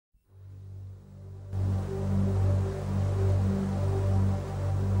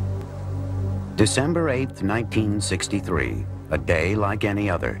December 8th, 1963, a day like any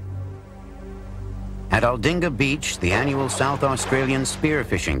other. At Aldinga Beach, the annual South Australian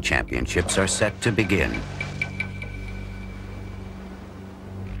Spearfishing Championships are set to begin.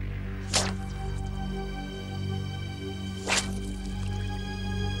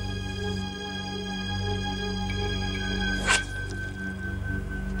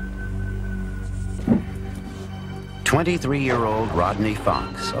 "23-year-old Rodney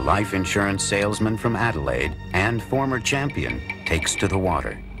Fox, a life insurance salesman from Adelaide and former champion, takes to the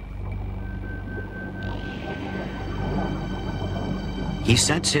water. He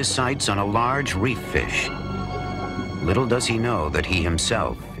sets his sights on a large reef fish. Little does he know that he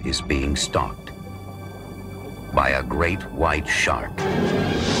himself is being stalked by a great white shark.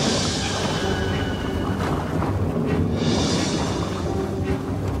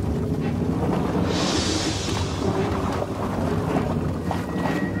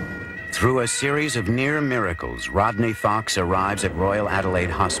 Through a series of near miracles, Rodney Fox arrives at Royal Adelaide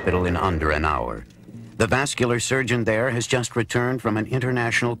Hospital in under an hour. The vascular surgeon there has just returned from an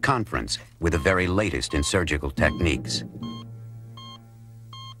international conference with the very latest in surgical techniques.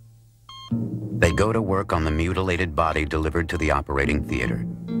 They go to work on the mutilated body delivered to the operating theater.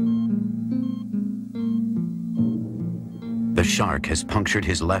 The shark has punctured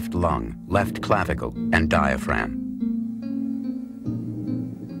his left lung, left clavicle, and diaphragm.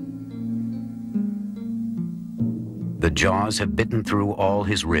 The jaws have bitten through all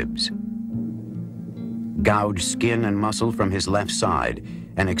his ribs, gouged skin and muscle from his left side,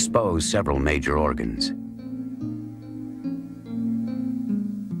 and exposed several major organs.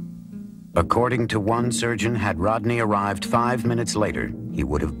 According to one surgeon, had Rodney arrived 5 minutes later, he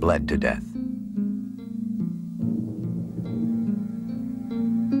would have bled to death.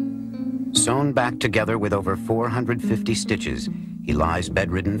 Sewn back together with over 450 stitches, he lies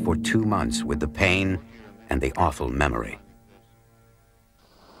bedridden for 2 months with the pain and the awful memory.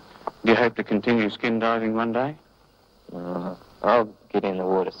 Do you hope to continue skin diving one day? I'll get in the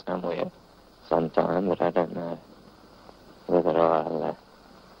water somewhere, sometime, but I don't know whether I'll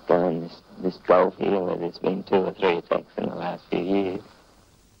go in this gulf here where there's been 2 or 3 attacks in the last few years.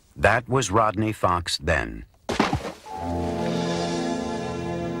 That was Rodney Fox then.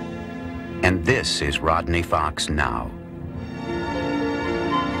 And this is Rodney Fox now.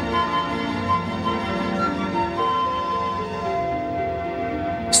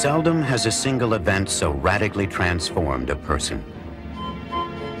 Seldom has a single event so radically transformed a person.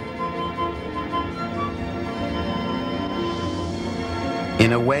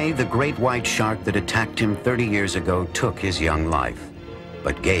 In a way, the great white shark that attacked him 30 years ago took his young life,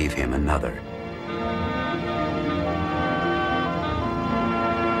 but gave him another.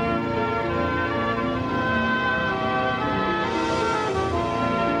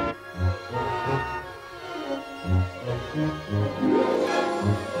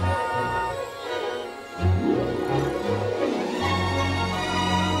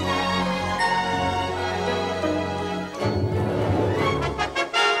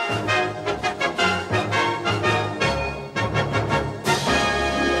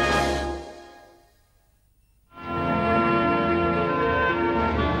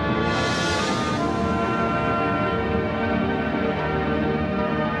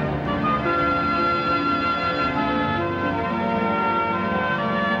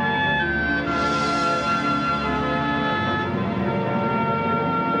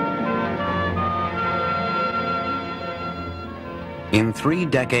 In 3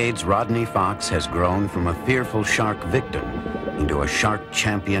 decades, Rodney Fox has grown from a fearful shark victim into a shark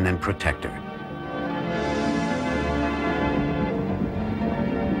champion and protector.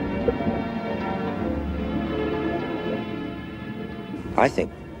 I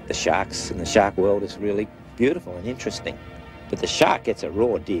think the sharks in the shark world is really beautiful and interesting, but the shark gets a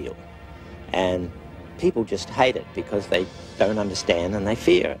raw deal, and people just hate it because they don't understand and they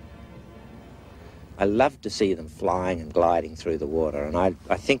fear it. I love to see them flying and gliding through the water, and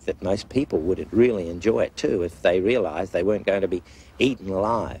I think that most people would really enjoy it too if they realized they weren't going to be eaten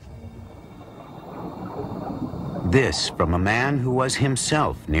alive. This from a man who was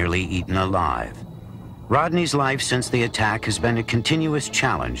himself nearly eaten alive. Rodney's life since the attack has been a continuous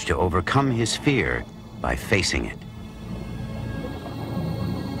challenge to overcome his fear by facing it.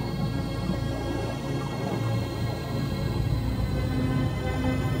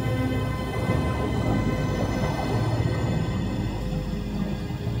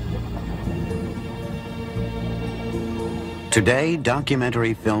 Today,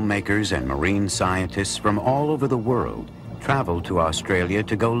 documentary filmmakers and marine scientists from all over the world travel to Australia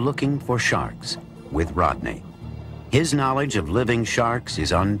to go looking for sharks with Rodney. His knowledge of living sharks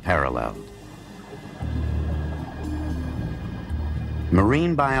is unparalleled.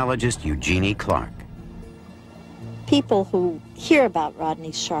 Marine biologist Eugenie Clark. People who hear about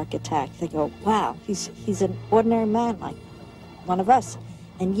Rodney's shark attack, they go, wow, he's an ordinary man like one of us.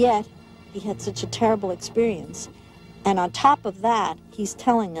 And yet, he had such a terrible experience. And on top of that, he's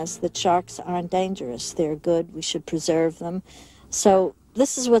telling us that sharks aren't dangerous. They're good. We should preserve them. So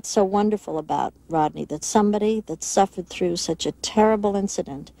this is what's so wonderful about Rodney, that somebody that suffered through such a terrible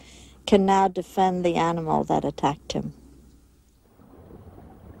incident can now defend the animal that attacked him.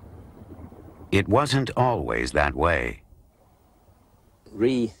 It wasn't always that way.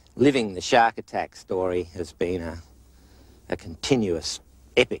 Reliving the shark attack story has been a continuous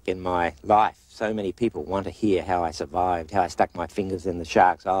epic in my life. So many people want to hear how I survived, how I stuck my fingers in the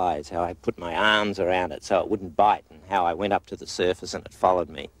shark's eyes, how I put my arms around it so it wouldn't bite, and how I went up to the surface and it followed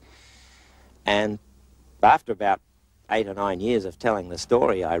me. And after about 8 or 9 years of telling the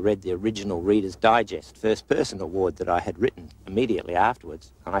story, I read the original Reader's Digest first person award that I had written immediately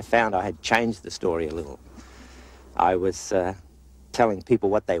afterwards, and I found I had changed the story a little. I was telling people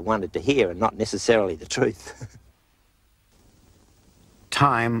what they wanted to hear and not necessarily the truth.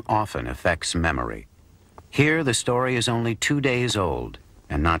 Time often affects memory. Here, the story is only 2 days old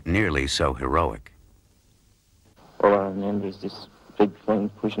and not nearly so heroic. All I remember is this big thing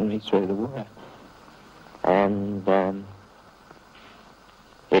pushing me through the water. And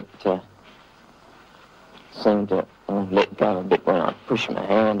it seemed to let go a bit when I pushed my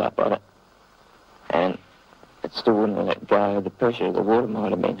hand up on it. And it still wouldn't let go. The pressure of the water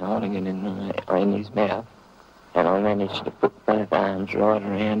might have been holding it in his mouth. And I managed to put both arms right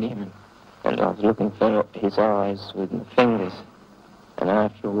around him. And I was looking for his eyes with my fingers. And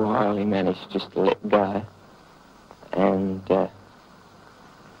after a while, he managed just to let go. And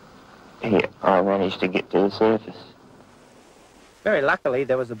I managed to get to the surface. Very luckily,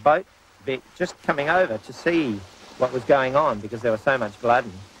 there was a boat just coming over to see what was going on because there was so much blood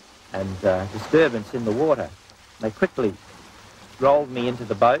and disturbance in the water. They quickly rolled me into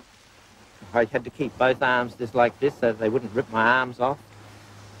the boat. I had to keep both arms just like this so they wouldn't rip my arms off.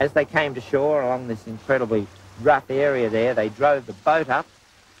 As they came to shore along this incredibly rough area there, they drove the boat up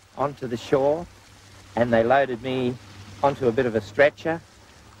onto the shore and they loaded me onto a bit of a stretcher,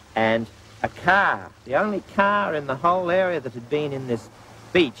 and a car, the only car in the whole area that had been in this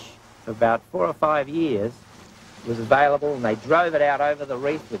beach for about 4 or 5 years, was available, and they drove it out over the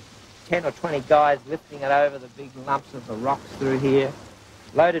reef with 10 or 20 guys lifting it over the big lumps of the rocks through here,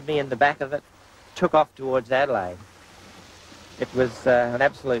 loaded me in the back of it, took off towards Adelaide. It was an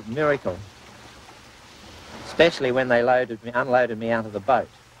absolute miracle, especially when they unloaded me out of the boat.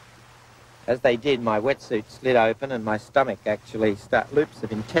 As they did, my wetsuit slid open and my stomach actually loops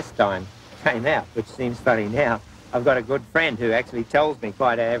of intestine came out, which seems funny now. I've got a good friend who actually tells me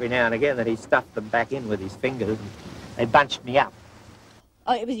quite every now and again that he stuffed them back in with his fingers and they bunched me up.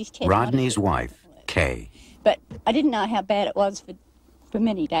 Oh, it was his chest. Rodney's wife, Kay. But I didn't know how bad it was for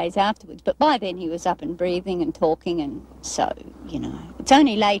many days afterwards. But by then he was up and breathing and talking, and so, you know, it's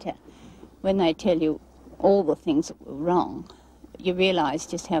only later when they tell you all the things that were wrong, you realise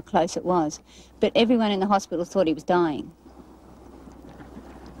just how close it was. But everyone in the hospital thought he was dying.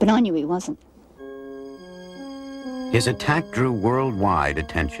 But I knew he wasn't. His attack drew worldwide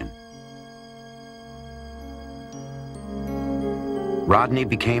attention. Rodney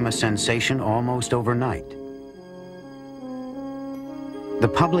became a sensation almost overnight. The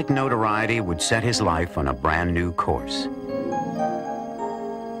public notoriety would set his life on a brand new course.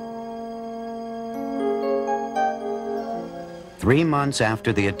 Three months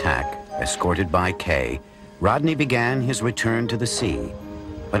after the attack, escorted by Kay, Rodney began his return to the sea,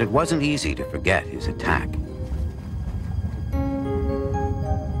 but it wasn't easy to forget his attack.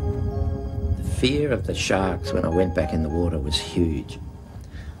 The fear of the sharks when I went back in the water was huge.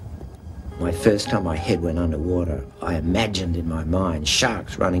 My first time my head went underwater, I imagined in my mind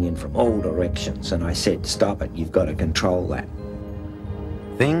sharks running in from all directions, and I said, "Stop it, you've got to control that."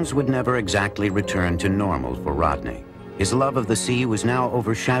 Things would never exactly return to normal for Rodney. His love of the sea was now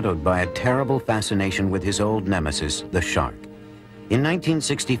overshadowed by a terrible fascination with his old nemesis, the shark. In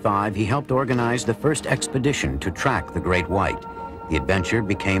 1965, he helped organize the first expedition to track the great white. The adventure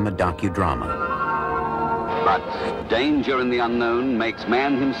became a docudrama. But danger in the unknown makes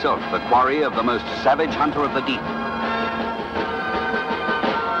man himself the quarry of the most savage hunter of the deep.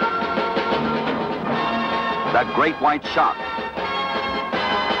 The great white shark.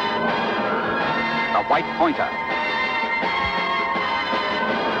 The white pointer.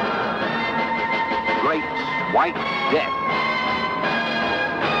 Great white death.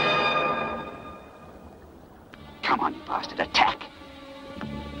 Come on, you bastard, attack.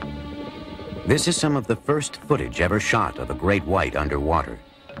 This is some of the first footage ever shot of a great white underwater.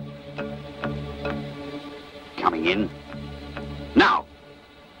 Coming in. Now!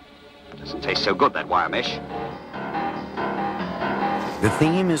 Doesn't taste so good, that wire mesh. The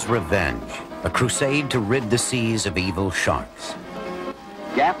theme is revenge, a crusade to rid the seas of evil sharks.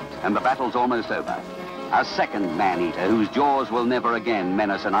 Gapped, and the battle's almost over. A second man-eater whose jaws will never again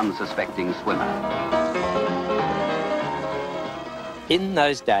menace an unsuspecting swimmer. In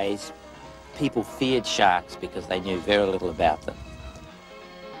those days, people feared sharks because they knew very little about them.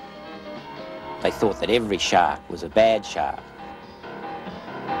 They thought that every shark was a bad shark.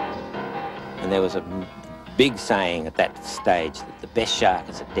 And there was a big saying at that stage that the best shark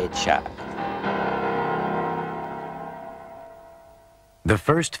is a dead shark. The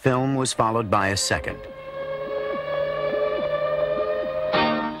first film was followed by a second.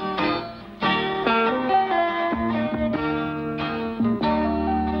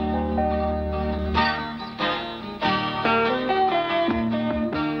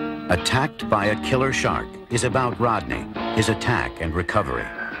 Attacked by a killer shark is about Rodney, his attack and recovery.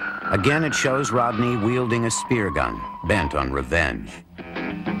 Again, it shows Rodney wielding a spear gun, bent on revenge.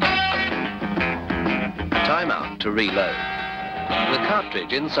 Time out to reload. The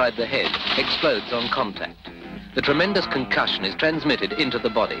cartridge inside the head explodes on contact. The tremendous concussion is transmitted into the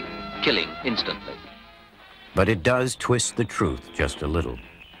body, killing instantly. But it does twist the truth just a little.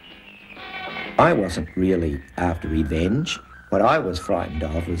 I wasn't really after revenge. What I was frightened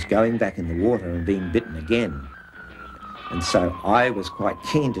of was going back in the water and being bitten again. And so I was quite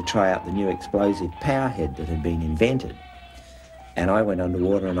keen to try out the new explosive powerhead that had been invented. And I went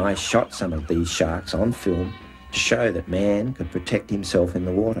underwater and I shot some of these sharks on film to show that man could protect himself in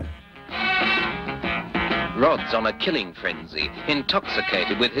the water. Rod's on a killing frenzy,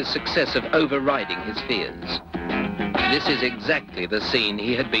 intoxicated with his success of overriding his fears. This is exactly the scene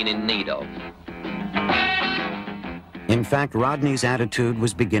he had been in need of. In fact, Rodney's attitude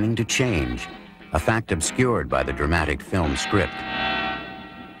was beginning to change, a fact obscured by the dramatic film script.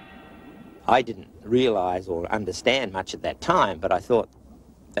 I didn't realize or understand much at that time, but I thought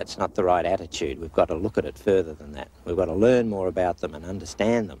that's not the right attitude. We've got to look at it further than that. We've got to learn more about them and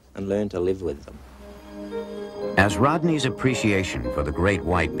understand them and learn to live with them. As Rodney's appreciation for the great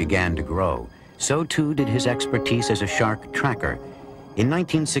white began to grow, so too did his expertise as a shark tracker. In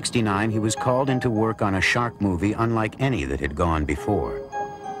 1969, he was called into work on a shark movie unlike any that had gone before.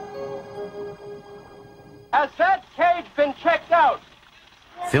 Has that cage been checked out?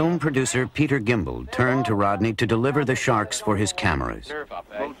 Film producer Peter Gimble turned to Rodney to deliver the sharks for his cameras.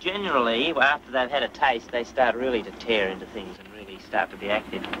 Well, generally, after they've had a taste, they start really to tear into things and really start to be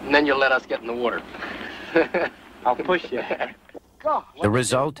active. And then you'll let us get in the water. I'll push you. The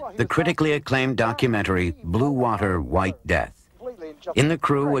result, the critically acclaimed documentary Blue Water, White Death. In the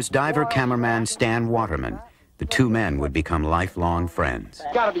crew was diver cameraman Stan Waterman. The two men would become lifelong friends.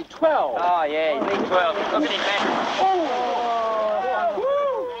 Gotta be 12. Oh, yeah, he's big 12. Look at him back.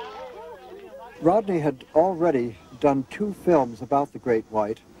 Rodney had already done 2 films about the great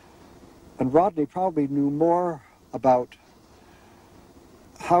white, and Rodney probably knew more about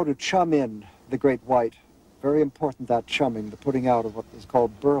how to chum in the great white. Very important, that chumming, the putting out of what is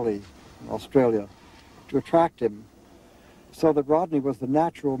called burley in Australia, to attract him, so that Rodney was the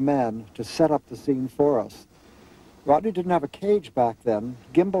natural man to set up the scene for us. Rodney didn't have a cage back then.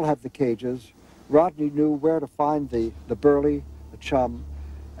 Gimble had the cages. Rodney knew where to find the burley, the chum,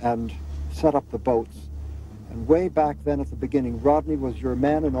 and set up the boats. And way back then at the beginning, Rodney was your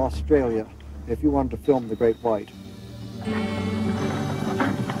man in Australia if you wanted to film the great white.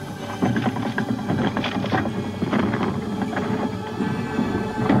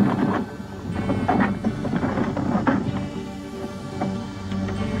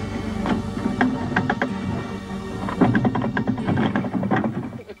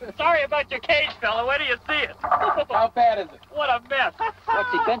 Sorry about your cage, fella. Where do you see it? How bad is it? What a mess.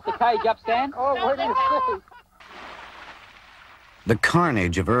 What's he bent the cage up, Stan? Oh, where do you see? The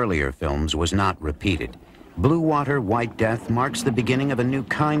carnage of earlier films was not repeated. Blue Water, White Death marks the beginning of a new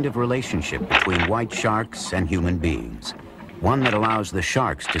kind of relationship between white sharks and human beings, one that allows the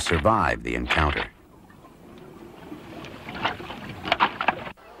sharks to survive the encounter.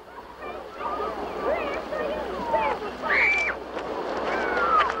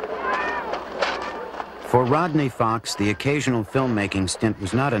 For Rodney Fox, the occasional filmmaking stint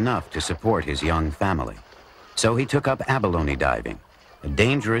was not enough to support his young family. So he took up abalone diving, a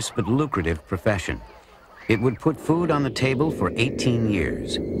dangerous but lucrative profession. It would put food on the table for 18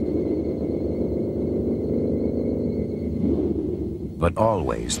 years. But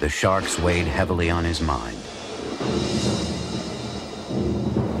always the sharks weighed heavily on his mind.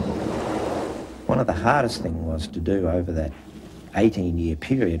 of the hardest things was to do over that 18-year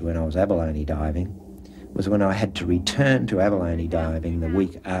period when I was abalone diving was when I had to return to abalone diving the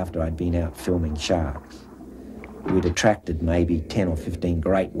week after I'd been out filming sharks. We'd attracted maybe 10 or 15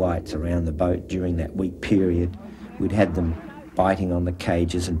 great whites around the boat during that week period. We'd had them biting on the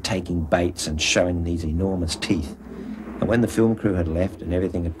cages and taking baits and showing these enormous teeth. And when the film crew had left and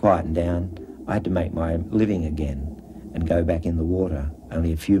everything had quietened down, I had to make my living again and go back in the water,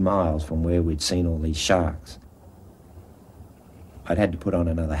 only a few miles from where we'd seen all these sharks. I'd had to put on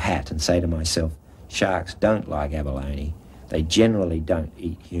another hat and say to myself, sharks don't like abalone. They generally don't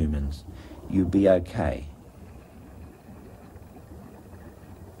eat humans. You'll be okay.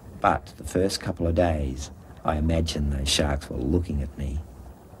 But the first couple of days, I imagined those sharks were looking at me.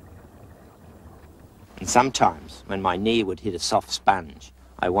 And sometimes, when my knee would hit a soft sponge,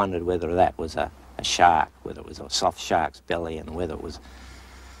 I wondered whether that was a shark, whether it was a soft shark's belly, and whether it was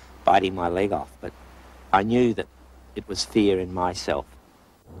biting my leg off. But I knew that it was fear in myself.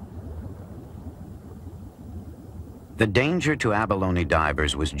 The danger to abalone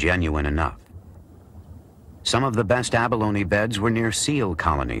divers was genuine enough. Some of the best abalone beds were near seal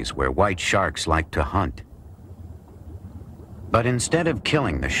colonies where white sharks liked to hunt. But instead of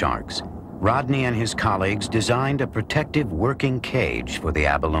killing the sharks, Rodney and his colleagues designed a protective working cage for the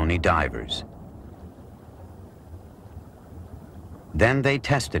abalone divers. Then they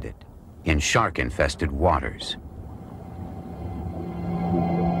tested it in shark-infested waters.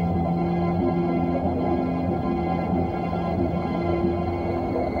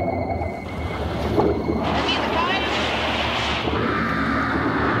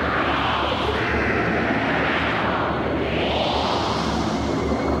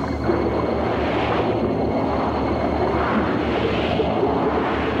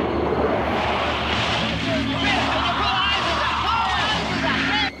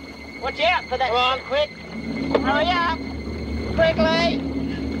 Come on, quick. Hurry up. Quickly.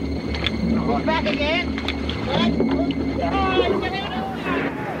 Push back again.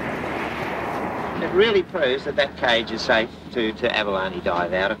 It really proves that that cage is safe to abalone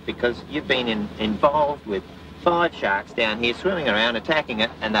dive out of, because you've been involved with 5 sharks down here swimming around, attacking it,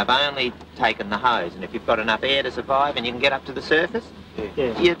 and they've only taken the hose. And if you've got enough air to survive and you can get up to the surface,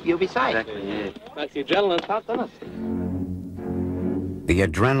 you'll be safe. Exactly, yeah. Makes the adrenaline pump, doesn't it? The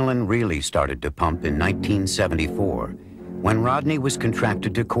adrenaline really started to pump in 1974, when Rodney was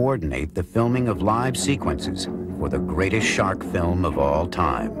contracted to coordinate the filming of live sequences for the greatest shark film of all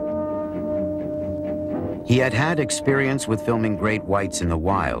time. He had had experience with filming great whites in the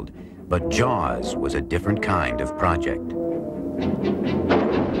wild, but Jaws was a different kind of project.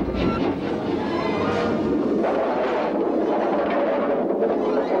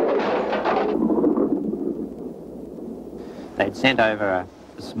 They'd sent over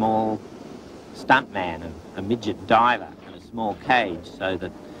a small stuntman, a midget diver, in a small cage so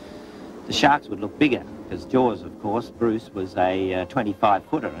that the sharks would look bigger, because Jaws, of course, Bruce was a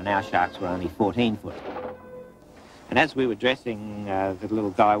 25-footer and our sharks were only 14-foot. And as we were dressing the little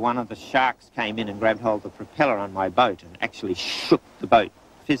guy, one of the sharks came in and grabbed hold of the propeller on my boat and actually shook the boat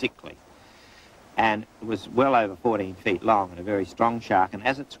physically. And it was well over 14 feet long and a very strong shark. And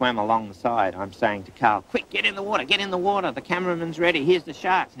as it swam along the side, I'm saying to Carl, quick, get in the water, get in the water. The cameraman's ready, here's the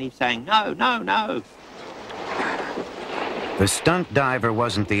sharks. And he's saying, no, no, no. The stunt diver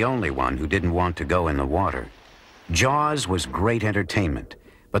wasn't the only one who didn't want to go in the water. Jaws was great entertainment,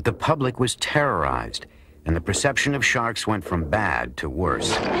 but the public was terrorized, and the perception of sharks went from bad to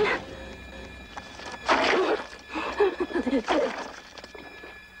worse.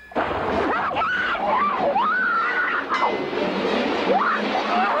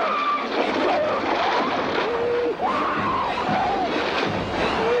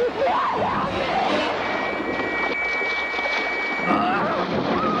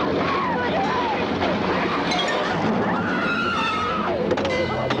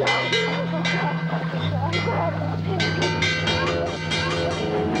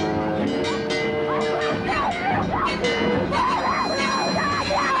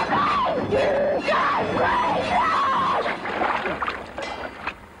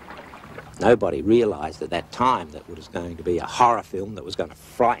 Nobody realised at that time that it was going to be a horror film that was going to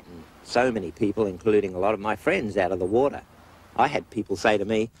frighten so many people, including a lot of my friends, out of the water. I had people say to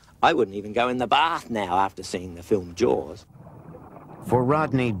me, I wouldn't even go in the bath now after seeing the film Jaws. For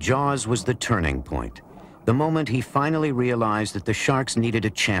Rodney, Jaws was the turning point, the moment he finally realized that the sharks needed a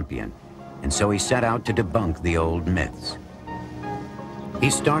champion, and so he set out to debunk the old myths. He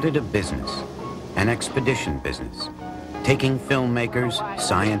started a business, an expedition business, taking filmmakers,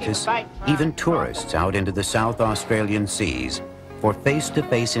 scientists, even tourists out into the South Australian seas for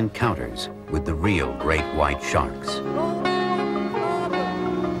face-to-face encounters with the real great white sharks.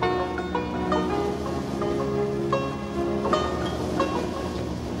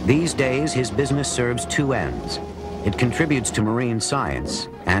 These days, his business serves two ends. It contributes to marine science,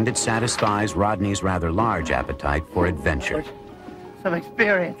 and it satisfies Rodney's rather large appetite for adventure. Some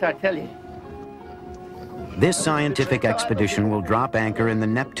experience, I tell you. This scientific expedition will drop anchor in the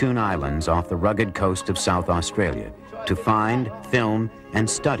Neptune Islands off the rugged coast of South Australia to find, film, and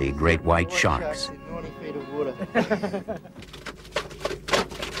study great white sharks.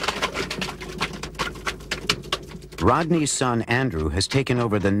 Rodney's son Andrew has taken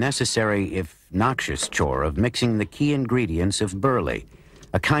over the necessary, if noxious, chore of mixing the key ingredients of burley,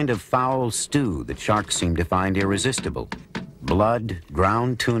 a kind of foul stew that sharks seem to find irresistible. Blood,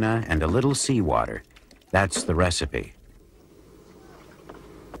 ground tuna, and a little seawater. That's the recipe.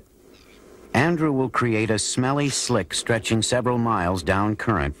 Andrew will create a smelly slick stretching several miles down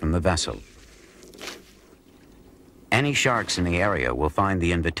current from the vessel. Any sharks in the area will find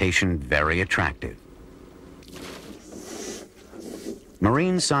the invitation very attractive.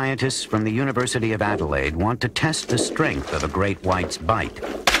 Marine scientists from the University of Adelaide want to test the strength of a great white's bite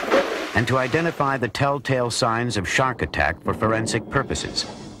and to identify the telltale signs of shark attack for forensic purposes,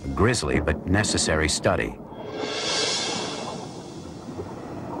 a grisly but necessary study.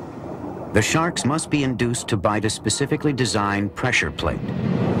 The sharks must be induced to bite a specifically designed pressure plate.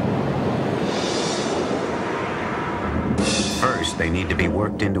 First, they need to be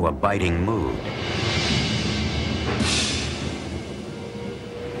worked into a biting mood.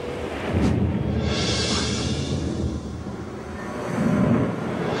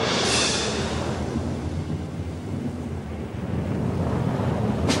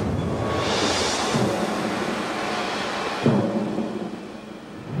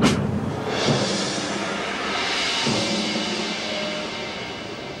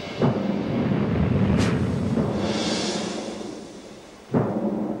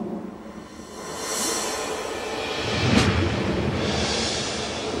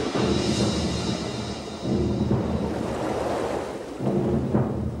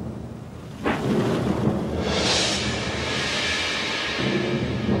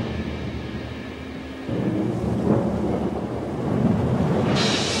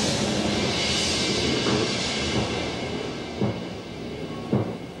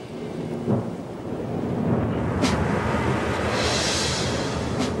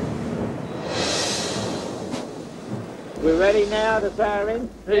 We're ready now to throw her in?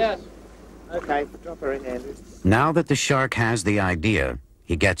 Yes. Okay, drop her in, Andrew. Now that the shark has the idea,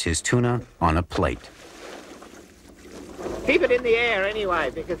 he gets his tuna on a plate. Keep it in the air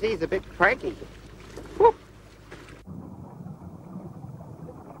anyway, because he's a bit cranky. Whoop.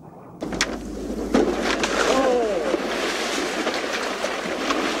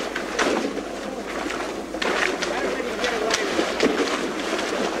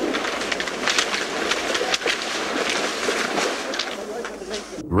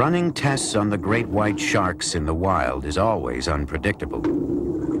 Running tests on the great white sharks in the wild is always unpredictable.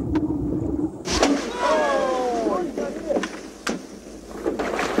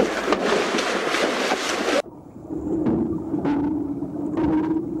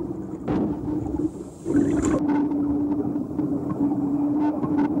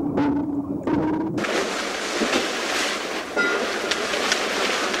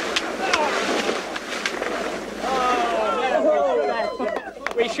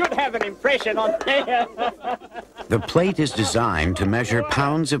 We should have an impression on there. The plate is designed to measure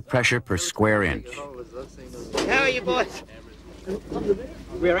pounds of pressure per square inch. How are you, boys?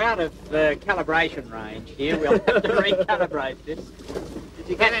 We're out of the calibration range here. We'll have to recalibrate this. Did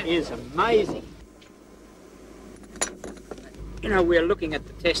you get it? It is amazing. You know, we're looking at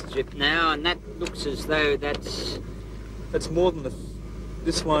the test strip now, and that looks as though that's more than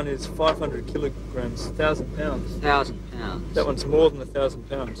this one is 500 kilograms, 1,000 pounds. 1,000 pounds. That one's more than 1,000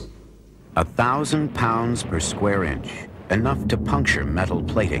 pounds. 1,000 pounds per square inch, enough to puncture metal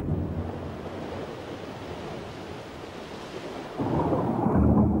plating.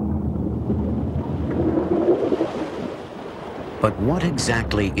 But what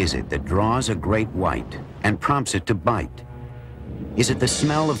exactly is it that draws a great white and prompts it to bite? Is it the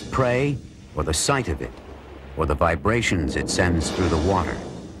smell of prey, or the sight of it, or the vibrations it sends through the water?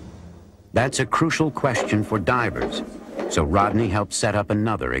 That's a crucial question for divers, so Rodney helped set up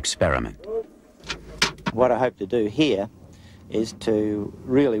another experiment. What I hope to do here is to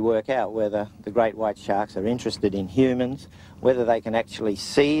really work out whether the great white sharks are interested in humans, whether they can actually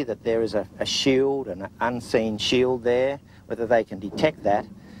see that there is a shield, an unseen shield there, whether they can detect that,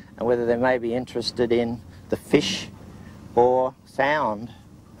 and whether they may be interested in the fish or sound,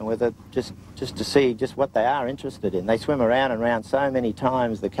 and whether just to see just what they are interested in. They swim around and around so many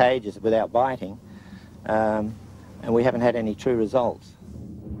times the cages without biting, and we haven't had any true results.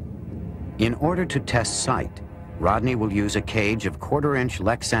 In order to test sight, Rodney will use a cage of 1/4-inch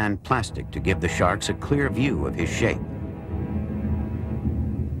Lexan plastic to give the sharks a clear view of his shape.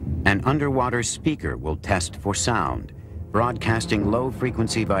 An underwater speaker will test for sound, broadcasting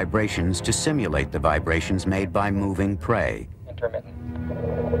low-frequency vibrations to simulate the vibrations made by moving prey. Intermittent.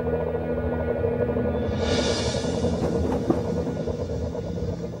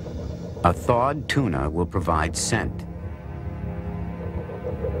 A thawed tuna will provide scent.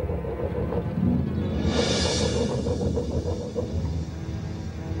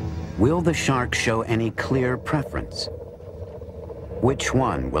 Will the shark show any clear preference? Which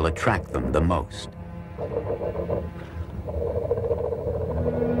one will attract them the most?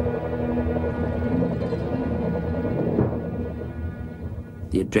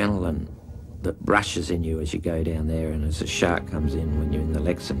 The adrenaline that rushes in you as you go down there, and as a shark comes in when you're in the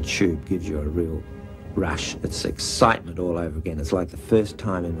Lexan tube, gives you a real rush. It's excitement all over again. It's like the first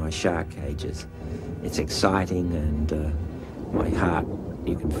time in my shark cages. It's exciting, and my heart,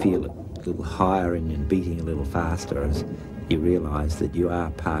 you can feel it a little higher and beating a little faster as you realise that you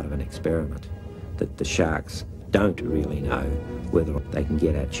are part of an experiment, that the sharks don't really know whether they can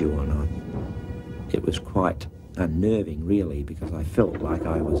get at you or not. It was quite unnerving, really, because I felt like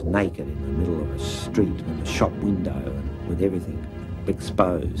I was naked in the middle of a street with a shop window and with everything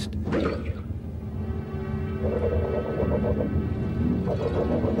exposed.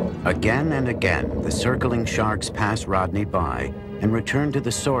 Again and again, the circling sharks pass Rodney by and return to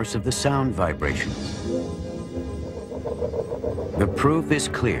the source of the sound vibrations. The proof is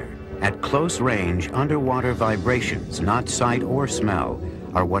clear. At close range, underwater vibrations, not sight or smell,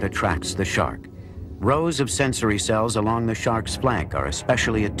 are what attracts the shark. Rows of sensory cells along the shark's flank are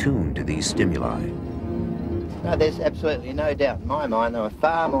especially attuned to these stimuli. No, there's absolutely no doubt in my mind they were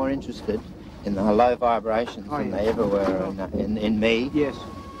far more interested in the low vibrations than they ever were in me, yes,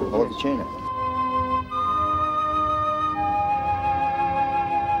 or the tuna.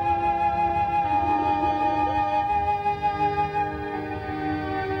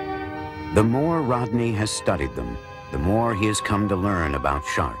 The more Rodney has studied them, the more he has come to learn about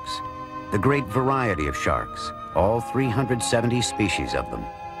sharks. The great variety of sharks, all 370 species of them.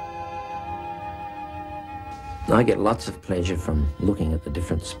 I get lots of pleasure from looking at the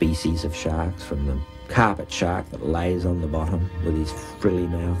different species of sharks, from the carpet shark that lays on the bottom with his frilly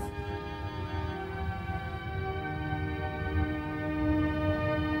mouth,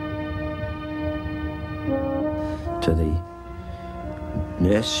 to the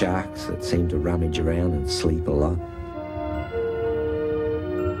nurse sharks that seem to rummage around and sleep a lot.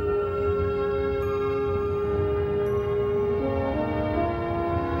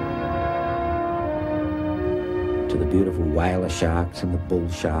 To the beautiful whaler sharks and the bull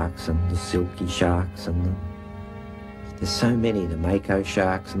sharks and the silky sharks and there's so many, the mako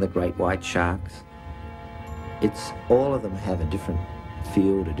sharks and the great white sharks. It's all of them have a different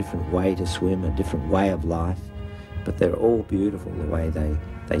field, a different way to swim, a different way of life, but they're all beautiful the way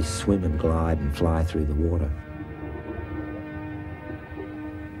they swim and glide and fly through the water.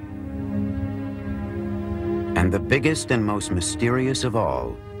 And the biggest and most mysterious of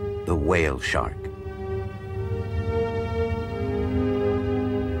all, the whale shark.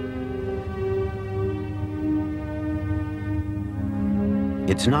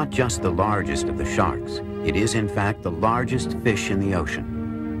 It's not just the largest of the sharks. It is, in fact, the largest fish in the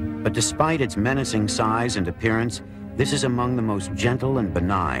ocean. But despite its menacing size and appearance, this is among the most gentle and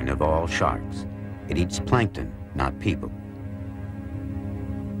benign of all sharks. It eats plankton, not people.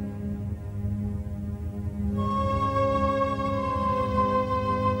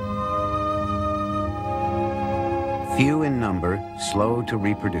 Few in number, slow to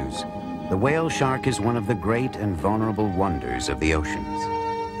reproduce, the whale shark is one of the great and vulnerable wonders of the oceans.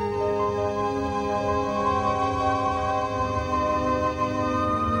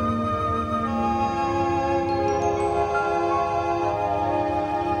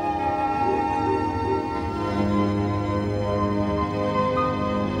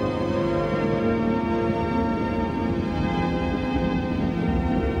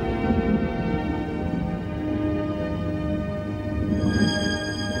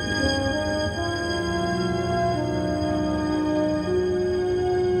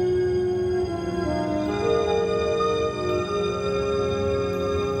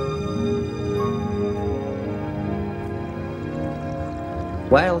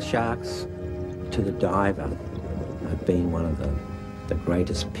 Whale sharks, to the diver, have been one of the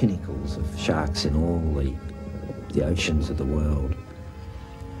greatest pinnacles of sharks in all the the oceans of the world.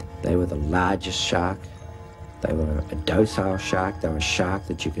 They were the largest shark. They were a docile shark. They were a shark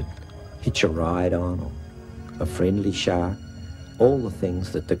that you could hitch a ride on, or a friendly shark. All the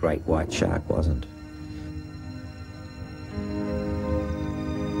things that the great white shark wasn't.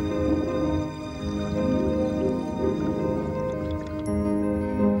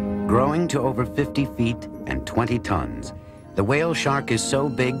 Growing to over 50 feet and 20 tons, the whale shark is so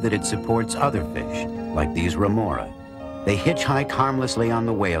big that it supports other fish, like these remora. They hitchhike harmlessly on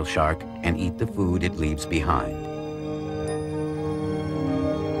the whale shark and eat the food it leaves behind.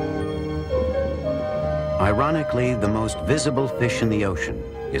 Ironically, the most visible fish in the ocean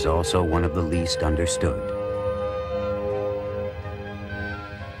is also one of the least understood.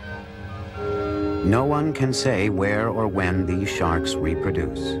 No one can say where or when these sharks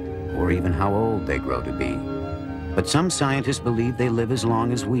reproduce, or even how old they grow to be. But some scientists believe they live as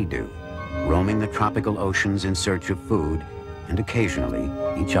long as we do, roaming the tropical oceans in search of food, and occasionally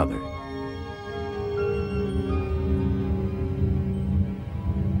each other.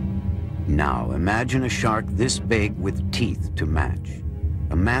 Now, imagine a shark this big with teeth to match,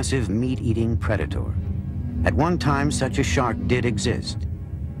 a massive meat-eating predator. At one time, such a shark did exist.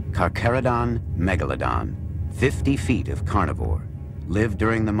 Carcharodon megalodon, 50 feet of carnivore, lived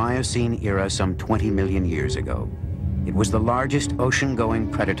during the Miocene era some 20 million years ago. It was the largest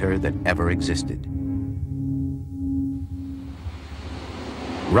ocean-going predator that ever existed.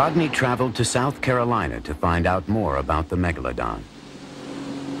 Rodney traveled to South Carolina to find out more about the megalodon.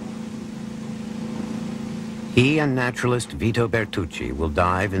 He and naturalist Vito Bertucci will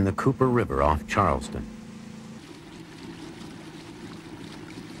dive in the Cooper River off Charleston.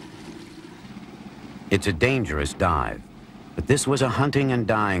 It's a dangerous dive, but this was a hunting and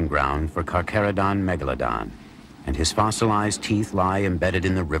dying ground for Carcharodon megalodon, and his fossilized teeth lie embedded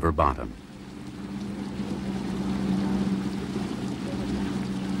in the river bottom.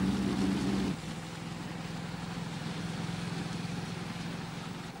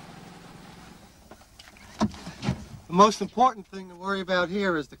 The most important thing to worry about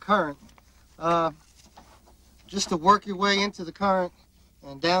here is the current. Just to work your way into the current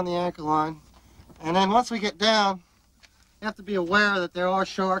and down the anchor line. And then once we get down, you have to be aware that there are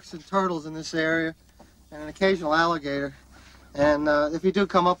sharks and turtles in this area, and an occasional alligator. And if you do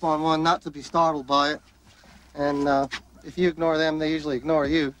come up on one, not to be startled by it. And if you ignore them, they usually ignore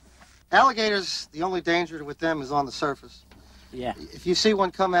you. Alligators, the only danger with them is on the surface. Yeah. If you see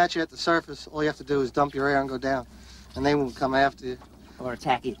one come at you at the surface, all you have to do is dump your air and go down, and they won't come after you. Or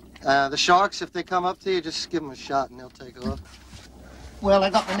attack you. The sharks, if they come up to you, just give them a shot and they'll take off. Well,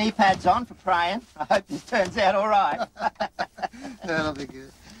 I got my knee pads on for praying. I hope this turns out all right. That'll be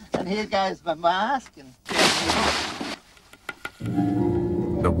good. And here goes my mask. And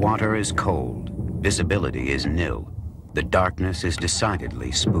The water is cold. Visibility is nil. The darkness is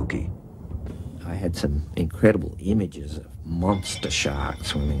decidedly spooky. I had some incredible images of monster sharks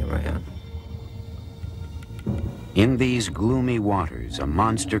swimming around. In these gloomy waters, a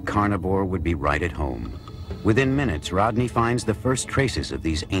monster carnivore would be right at home. Within minutes, Rodney finds the first traces of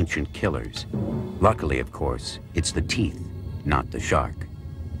these ancient killers. Luckily, of course, it's the teeth, not the shark.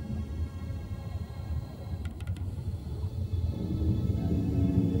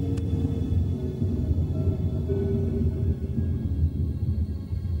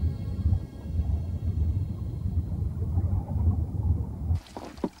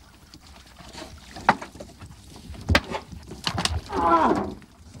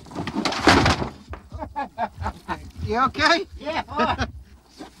 You okay? yeah, fine.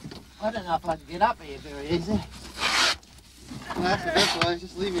 I don't know if I can get up here very easy. That's the best way.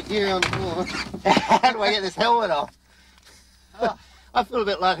 Just leave it here on the floor. How do I get this helmet off? Oh, I feel a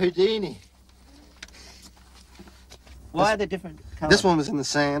bit like Houdini. Why are they different colours? This one was in the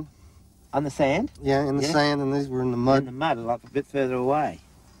sand. On the sand? Yeah, in the sand, and these were in the mud. In the mud, like a bit further away.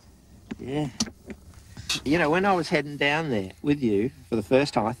 Yeah. You know, when I was heading down there with you for the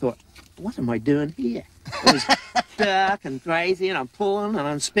first time, I thought, what am I doing here? It was dark and crazy, and I'm pulling and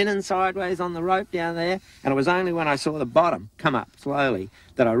I'm spinning sideways on the rope down there. And it was only when I saw the bottom come up slowly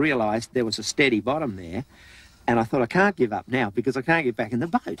that I realised there was a steady bottom there. And I thought, I can't give up now because I can't get back in the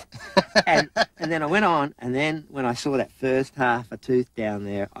boat. and then I went on, and then when I saw that first half a tooth down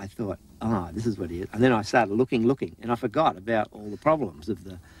there, I thought, oh, this is what it is. And then I started looking, and I forgot about all the problems of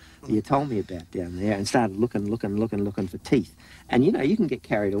the you told me about down there, and started looking for teeth. And you know, you can get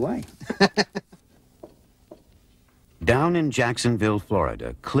carried away. Down in Jacksonville,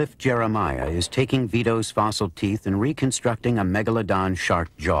 Florida, Cliff Jeremiah is taking Vito's fossil teeth and reconstructing a megalodon shark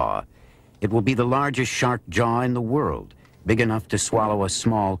jaw. It will be the largest shark jaw in the world, big enough to swallow a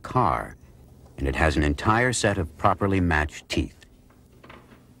small car. and it has an entire set of properly matched teeth.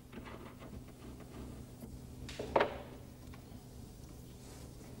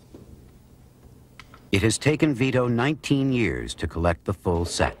 It has taken Vito 19 years to collect the full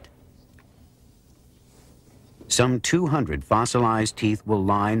set. Some 200 fossilized teeth will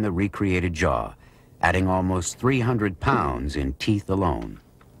line the recreated jaw, adding almost 300 pounds in teeth alone.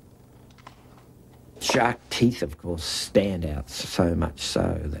 Shark teeth, of course, stand out so much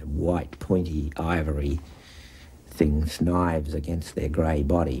so, that white, pointy, ivory things, knives against their grey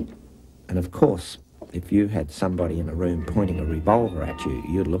body. And of course, if you had somebody in a room pointing a revolver at you,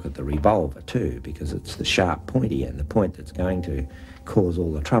 you'd look at the revolver too, because it's the sharp pointy end, the point that's going to cause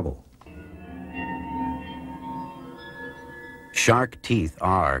all the trouble. Shark teeth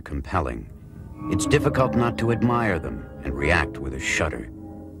are compelling. It's difficult not to admire them and react with a shudder.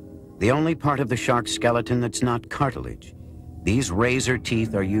 The only part of the shark's skeleton that's not cartilage. These razor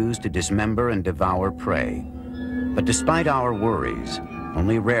teeth are used to dismember and devour prey. But despite our worries,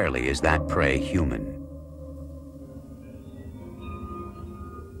 only rarely is that prey human.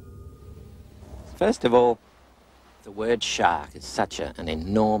 First of all, the word shark is such an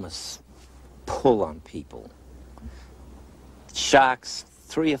enormous pull on people. Sharks,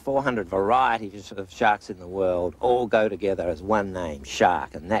 300 or 400 varieties of sharks in the world, all go together as one name,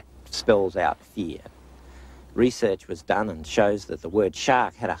 shark, and that spells out fear. Research was done and shows that the word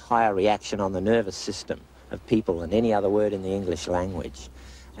shark had a higher reaction on the nervous system of people than any other word in the English language.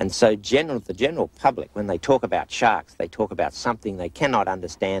 And so the general public, when they talk about sharks, they talk about something they cannot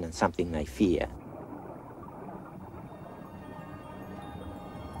understand and something they fear.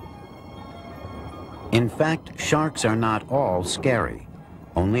 In fact, sharks are not all scary.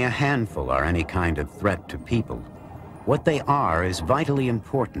 Only a handful are any kind of threat to people. What they are is vitally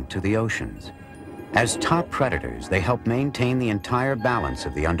important to the oceans. As top predators, they help maintain the entire balance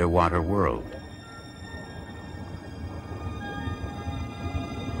of the underwater world.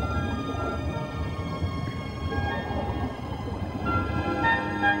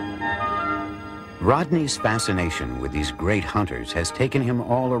 Rodney's fascination with these great hunters has taken him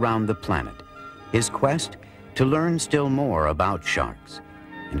all around the planet. His quest? To learn still more about sharks.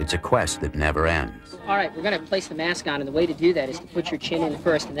 And it's a quest that never ends. All right, we're going to place the mask on, and the way to do that is to put your chin in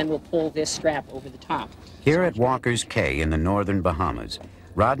first, and then we'll pull this strap over the top. Here at Walker's Cay in the northern Bahamas,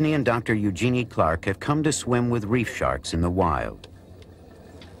 Rodney and Dr. Eugenie Clark have come to swim with reef sharks in the wild.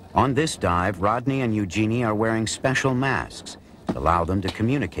 On this dive, Rodney and Eugenie are wearing special masks that allow them to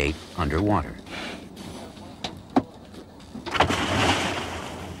communicate underwater.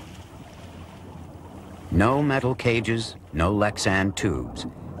 No metal cages, no Lexan tubes,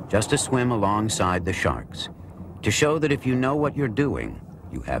 just a swim alongside the sharks, to show that if you know what you're doing,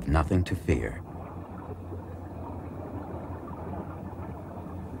 you have nothing to fear.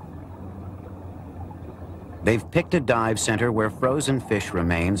 They've picked a dive center where frozen fish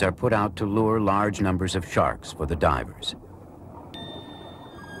remains are put out to lure large numbers of sharks for the divers.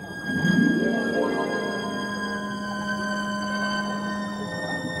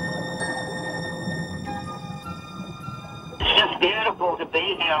 Beautiful to be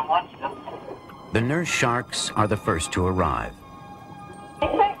here and watch them. The nurse sharks are the first to arrive. They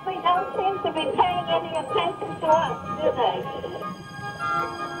certainly don't seem to be paying any attention to us, do they?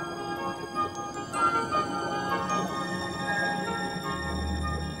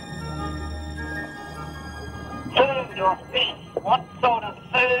 Food or fish? What sort of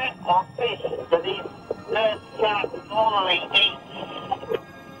food or fish do these nurse sharks normally eat?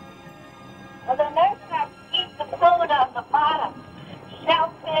 Well, the nurse sharks eat the food on the bottom.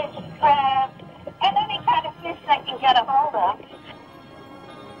 Shellfish, crabs, and any kind of fish they can get a hold of.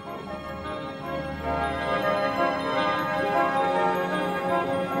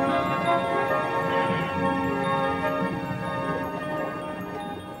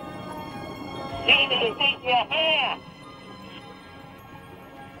 Genies eat your hair.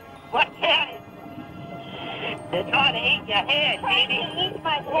 What's that? They're trying to eat your hair, Genie. Trying to eat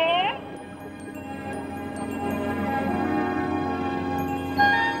my hair?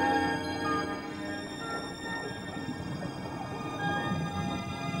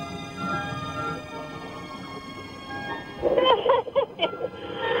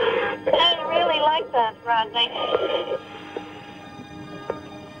 I really like that, Rodney.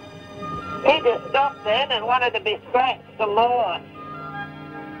 He just stopped then and wanted to be scratched some more.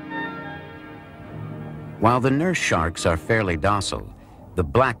 While the nurse sharks are fairly docile, the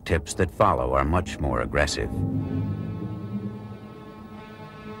black tips that follow are much more aggressive.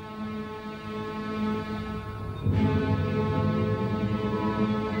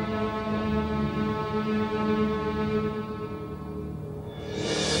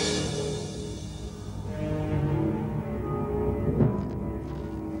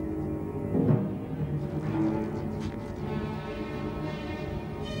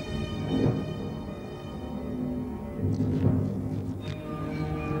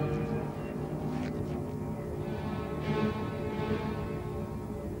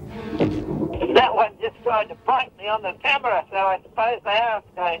 tried to bite me on the camera, so I suppose they are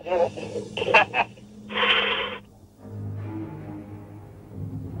dangerous.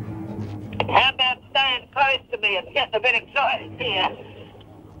 How about staying close to me? It's getting a bit excited here.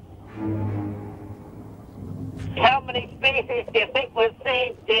 How many species do you think we've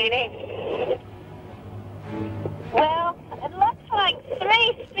seen, Jeannie? Well, it looks like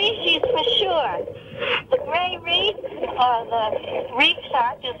 3 species for sure. The gray reef, or the reef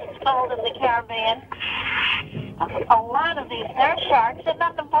shark, as it's called in the Caribbean. A lot of these nurse sharks, and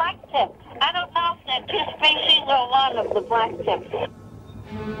then the blacktip. I don't know if they're 2 species or one of the blacktips.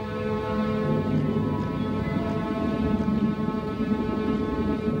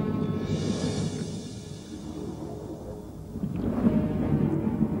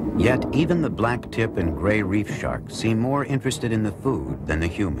 Yet even the blacktip and gray reef sharks seem more interested in the food than the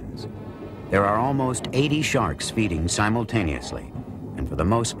humans. There are almost 80 sharks feeding simultaneously, and for the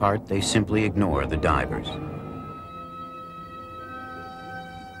most part, they simply ignore the divers.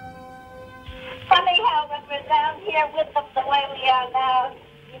 Funny how when we're down here with them the way we are now,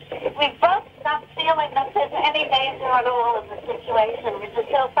 we both stop feeling that there's any danger at all in the situation. We're just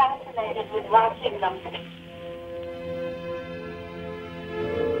so fascinated with watching them.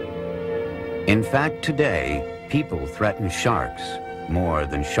 In fact, today, people threaten sharks more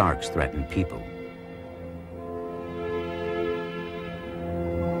than sharks threaten people.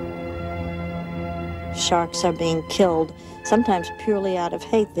 Sharks are being killed, sometimes purely out of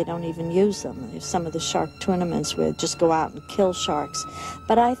hate. They don't even use them. There's some of the shark tournaments where they just go out and kill sharks.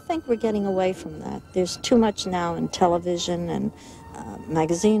 But I think we're getting away from that. There's too much now in television and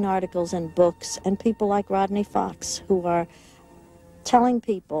magazine articles and books, and people like Rodney Fox who are telling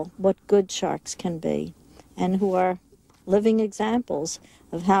people what good sharks can be, and who are living examples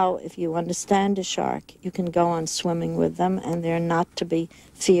of how, if you understand a shark, you can go on swimming with them, and they're not to be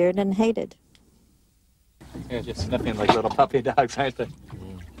feared and hated. Yeah, just sniffing like little puppy dogs, aren't they?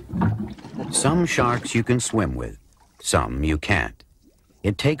 Some sharks you can swim with, some you can't.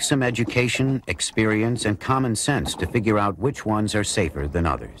 It takes some education, experience, and common sense to figure out which ones are safer than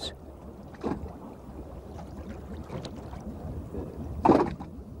others.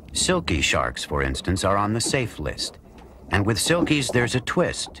 Silky sharks, for instance, are on the safe list. And with silkies, there's a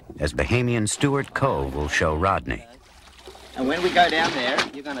twist, as Bahamian Stuart Cove will show Rodney. And when we go down there,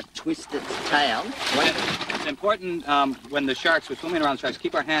 you're going to twist its tail. It's important when we're swimming around sharks,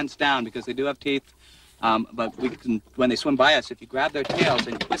 keep our hands down because they do have teeth. But we can, when they swim by us, if you grab their tails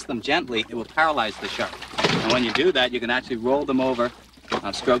and twist them gently, it will paralyze the shark. And when you do that, you can actually roll them over,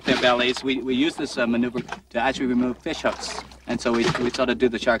 stroke their bellies. We use this maneuver to actually remove fish hooks. And so we sort of do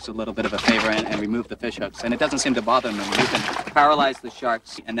the sharks a little bit of a favor and remove the fish hooks. And it doesn't seem to bother them. You can paralyze the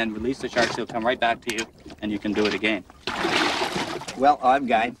sharks and then release the sharks. He'll come right back to you, and you can do it again. Well, I'm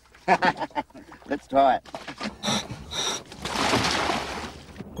game. Let's try it.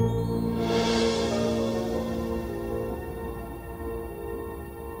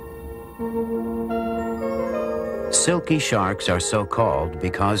 Silky sharks are so called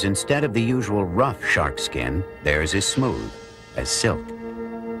because instead of the usual rough shark skin, theirs is smooth, as silk.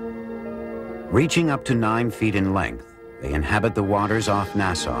 Reaching up to 9 feet in length, they inhabit the waters off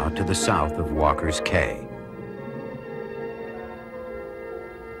Nassau to the south of Walker's Cay.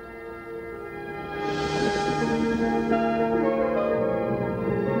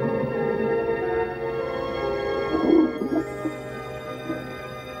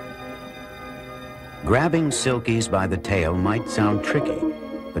 Grabbing silkies by the tail might sound tricky,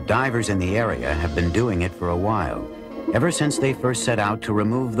 but divers in the area have been doing it for a while, ever since they first set out to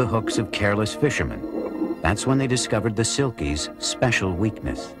remove the hooks of careless fishermen. That's when they discovered the silkie's special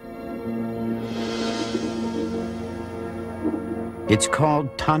weakness. It's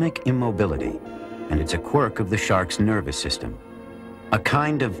called tonic immobility, and it's a quirk of the shark's nervous system, a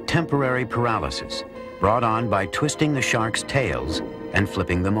kind of temporary paralysis brought on by twisting the shark's tails and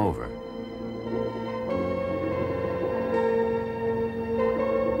flipping them over.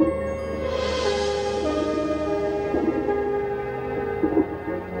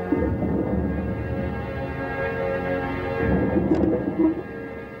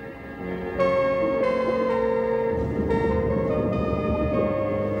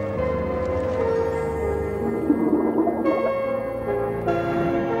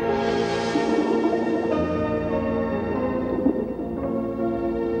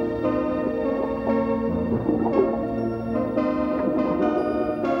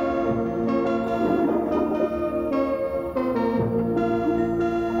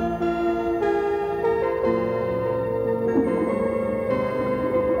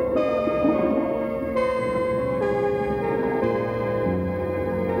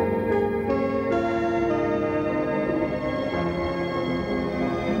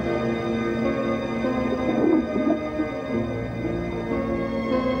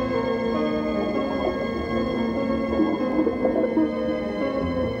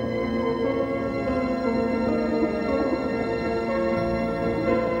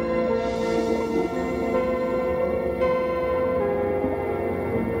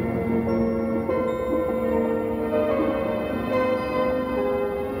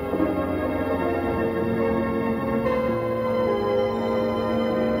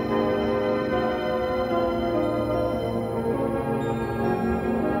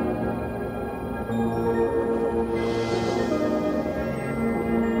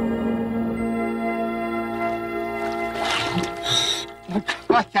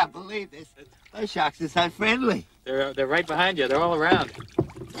 believe this. Those sharks are so friendly. They're right behind you. They're all around.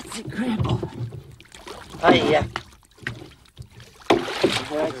 That's incredible. I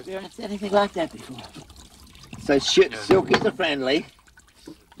never experienced anything like that before. So silkies are friendly.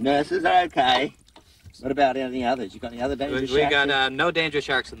 Nurses are okay. What about any others? You got any other dangerous sharks? We got no dangerous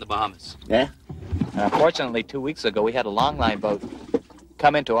sharks in the Bahamas. Yeah? Fortunately, 2 weeks ago, we had a longline boat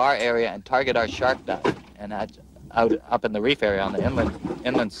come into our area and target our shark dive, and out up in the reef area on the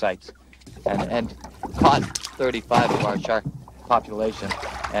inland sites, and caught 35 of our shark population,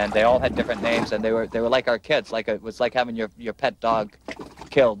 and they all had different names, and they were like our kids. It was like having your pet dog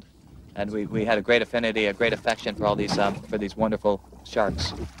killed, and we had a great affinity, a great affection for all these for these wonderful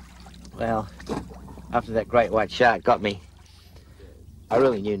sharks. Well, after that great white shark got me, I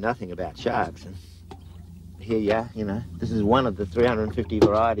really knew nothing about sharks, and here you are, you know, this is one of the 350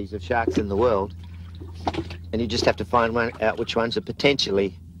 varieties of sharks in the world, and you just have to find out which ones are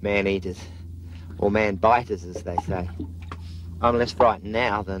potentially man-eaters, or man-biters, as they say. I'm less frightened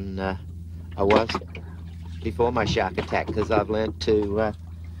now than I was before my shark attack, because I've learned to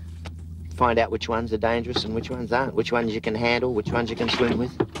find out which ones are dangerous and which ones aren't, which ones you can handle, which ones you can swim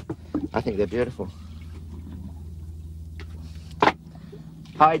with. I think they're beautiful.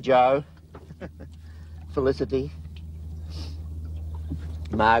 Hi, Joe. Felicity.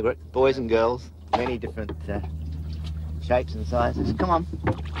 Margaret. Boys and girls. Many different shapes and sizes. Come on.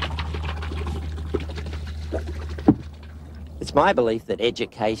 It's my belief that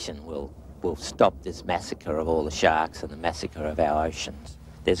education will stop this massacre of all the sharks and the massacre of our oceans.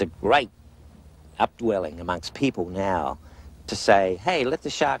 There's a great upwelling amongst people now to say, hey, let the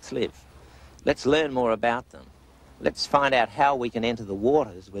sharks live. Let's learn more about them. Let's find out how we can enter the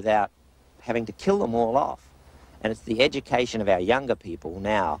waters without having to kill them all off. And it's the education of our younger people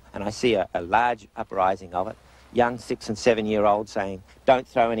now, and I see a large uprising of it. Young 6- and 7-year-olds saying, don't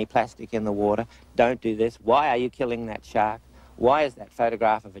throw any plastic in the water, don't do this. Why are you killing that shark? Why is that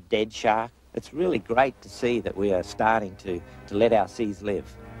photograph of a dead shark? It's really great to see that we are starting to let our seas live.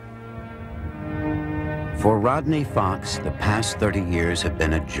 For Rodney Fox, the past 30 years have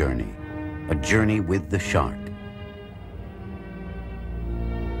been a journey with the shark.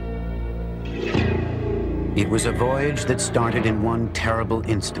 It was a voyage that started in one terrible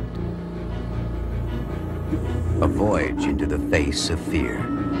instant. A voyage into the face of fear.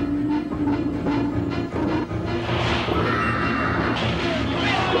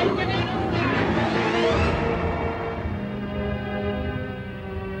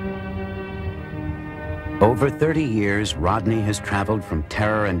 Over 30 years, Rodney has traveled from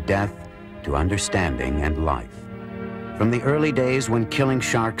terror and death to understanding and life. From the early days when killing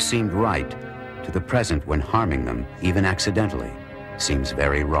sharks seemed right, to the present when harming them, even accidentally, seems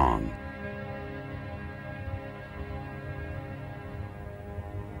very wrong.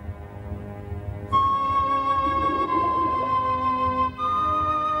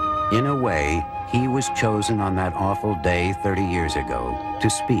 In a way, he was chosen on that awful day 30 years ago to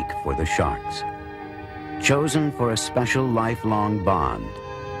speak for the sharks. Chosen for a special lifelong bond.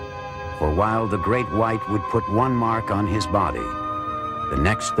 For while the great white would put one mark on his body, the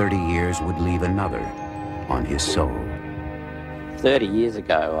next 30 years would leave another on his soul. 30 years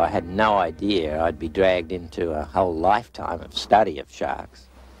ago, I had no idea I'd be dragged into a whole lifetime of study of sharks.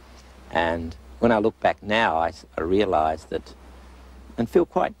 And when I look back now, I realize that, and feel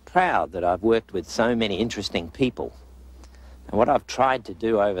quite proud that I've worked with so many interesting people. And what I've tried to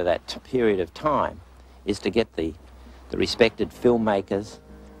do over that period of time is to get the respected filmmakers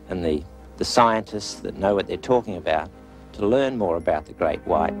and the scientists that know what they're talking about to learn more about the great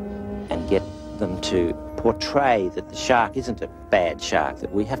white and get them to portray that the shark isn't a bad shark,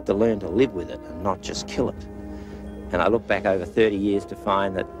 that we have to learn to live with it and not just kill it. And I look back over 30 years to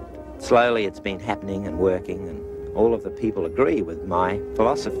find that slowly it's been happening and working, and all of the people agree with my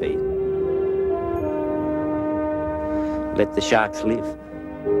philosophy. Let the sharks live.